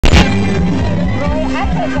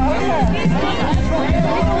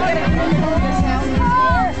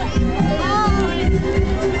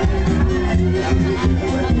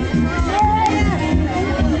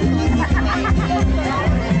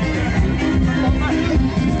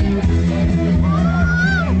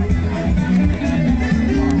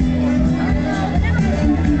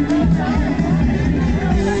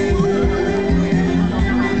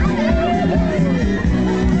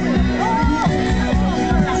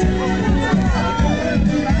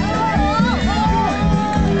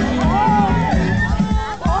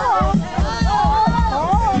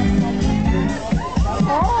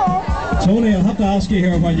Tony, I'll have to ask you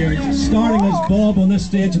here, while you're starring as Bob on this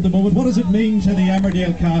stage at the moment, what does it mean to the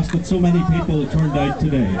Emmerdale cast that so many people turned out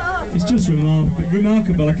today? It's just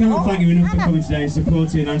remarkable. I can't thank you enough for coming today and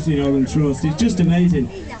supporting Antony Audenshaw. It's just amazing.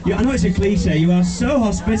 I know it's a cliche, you are so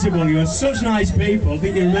hospitable, you are such nice people, I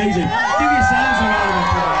think you're amazing. Give yourselves a round of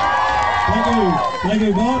applause. Thank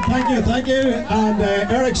you, Bob, thank you. And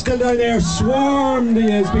Eric's still down there, swarmed, he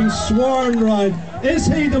has been swarmed round. Is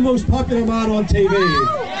he the most popular man on TV?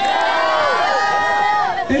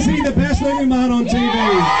 Is he the best looking man on TV?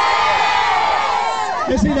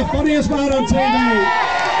 Is he the funniest man on TV?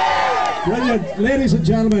 Brilliant. Ladies and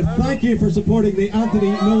gentlemen, thank you for supporting the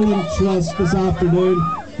Antony Nolan Trust this afternoon.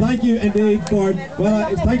 Thank you indeed for,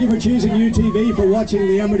 thank you for choosing UTV, for watching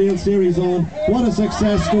the Emmerdale series on. What a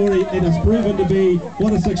success story it has proven to be.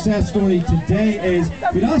 What a success story today is.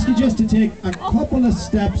 We'd ask you just to take a couple of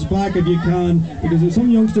steps back if you can, because there's some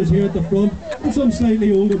youngsters here at the front and some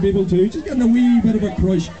slightly older people too, just getting a wee bit of a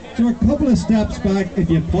crush. So a couple of steps back if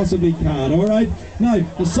you possibly can, alright? Now,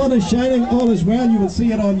 the sun is shining, all is well. You will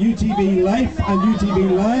see it on UTV Live and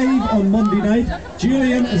UTV Live on Monday night.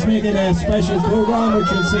 Julian is making a special programme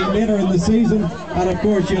which you'll see later in the season, and of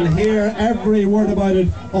course you'll hear every word about it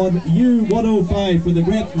on U105 where the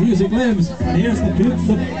great music lives. And here's the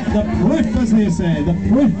proof, as they say, the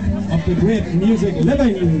proof of the great music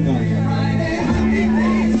living.